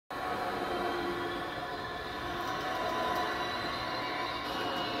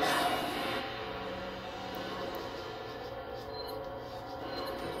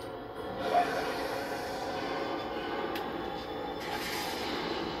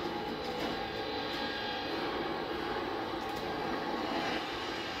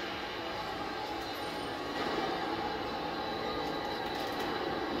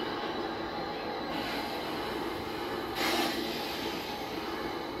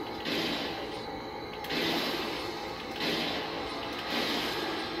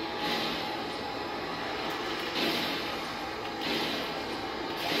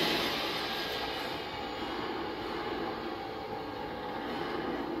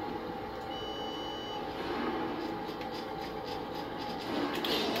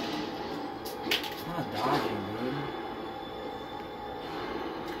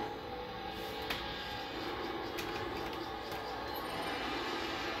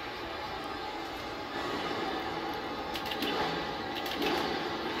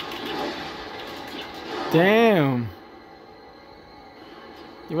Damn.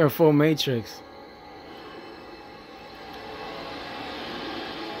 You went full Matrix.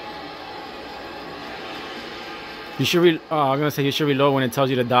 You should I'm gonna say you should reload when it tells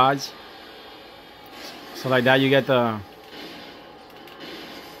you to dodge. So like that you get the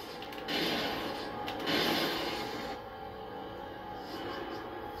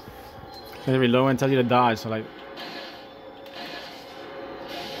reload and tells you to dodge, so like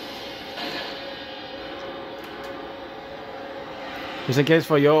just in case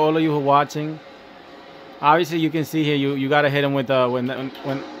for all of you who are watching, obviously you can see here you gotta hit him with when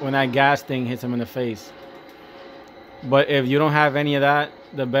that gas thing hits him in the face. But if you don't have any of that,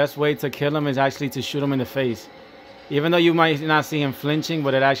 the best way to kill him is actually to shoot him in the face. Even though you might not see him flinching,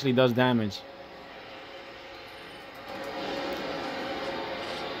 but it actually does damage.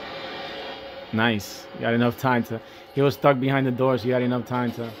 Nice. You got enough time to... He was stuck behind the door, so you had enough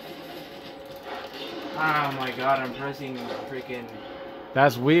time to... Oh my god, I'm pressing freaking...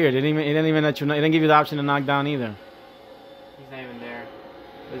 That's weird. It didn't even let you know. It didn't give you the option to knock down either. He's not even there.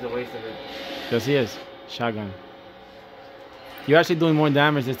 It was a waste of it. Yes, he is. Shotgun. You're actually doing more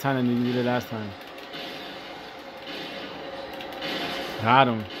damage this time than you did last time. Got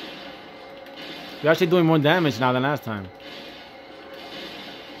him. You're actually doing more damage now than last time.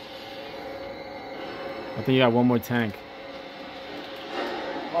 I think you got one more tank.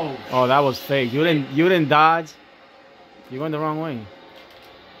 Oh, that was fake. You didn't dodge. You went the wrong way.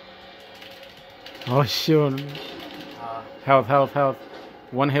 Oh shoot. Health.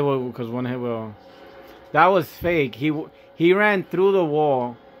 One hit will, because one hit will. That was fake. He ran through the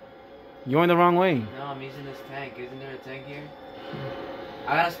wall. You went the wrong way. No, I'm using this tank. Isn't there a tank here?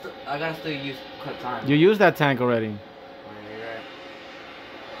 I gotta still use cut time. You used that tank already. You're right.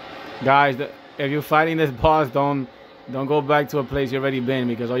 Guys, if you're fighting this boss, don't go back to a place you've already been,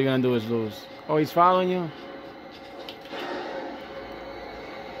 because all you're gonna do is lose. Oh, he's following you?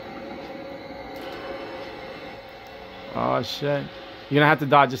 Oh shit. You're gonna have to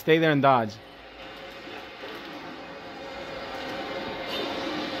dodge. Just stay there and dodge.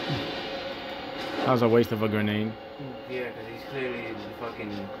 That was a waste of a grenade. Yeah, because he's clearly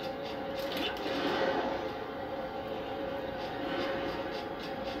fucking...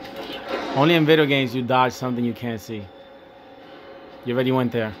 Only in video games you dodge something you can't see. You already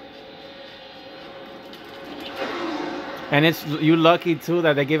went there. And it's you lucky too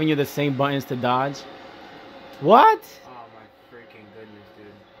that they're giving you the same buttons to dodge. What? Oh my freaking goodness,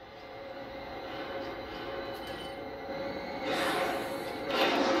 dude.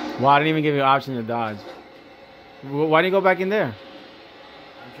 Wow, I didn't even give you an option to dodge. Why didn't you go back in there?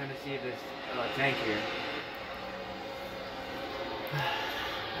 I'm trying to see if there's a tank here.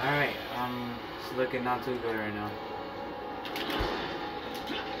 Alright, it's looking not too good right now.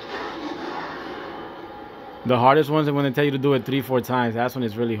 The hardest ones are when they tell you to do it 3-4 times. That's when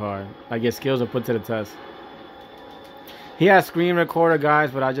it's really hard. Like your skills are put to the test. He has screen recorder,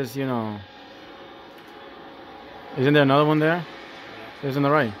 guys, but I just, Isn't there another one there? There's on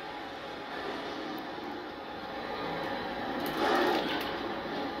the right.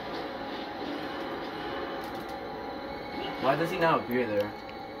 Why does he not appear there?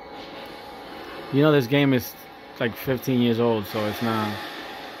 This game is like 15 years old, so it's not...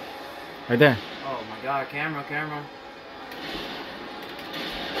 Right there. Oh my god, camera.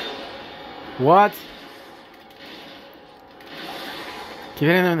 What? Keep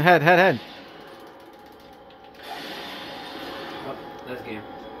hitting him in the head. Oh, that's game.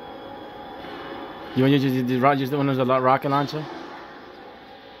 You want to use one of the rocket launcher? I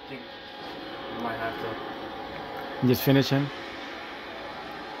think you might have to. And just finish him?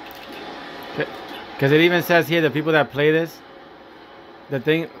 Because it even says here, the people that play this, the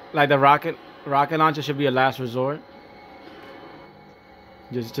thing, like the rocket launcher should be a last resort.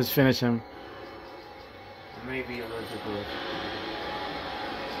 Just finish him. Maybe a little too close.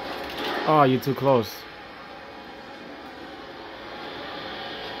 Oh, you're too close.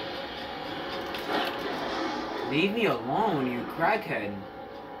 Leave me alone, you crackhead.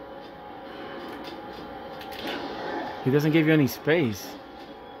 He doesn't give you any space.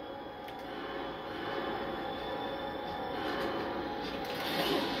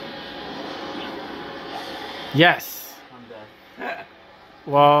 Yes. I'm dead.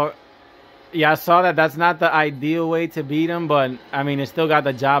 Well, yeah, I saw that. That's not the ideal way to beat him, but I mean, it still got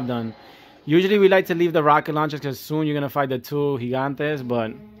the job done. Usually, we like to leave the rocket launchers because soon you're gonna fight the two gigantes.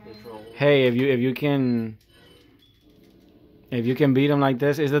 But hey, if you can beat him like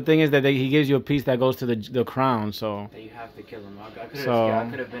this, the thing is that he gives you a piece that goes to the crown. So you have to kill him. I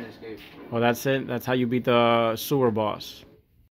could have been escaped. Well, that's it. That's how you beat the sewer boss.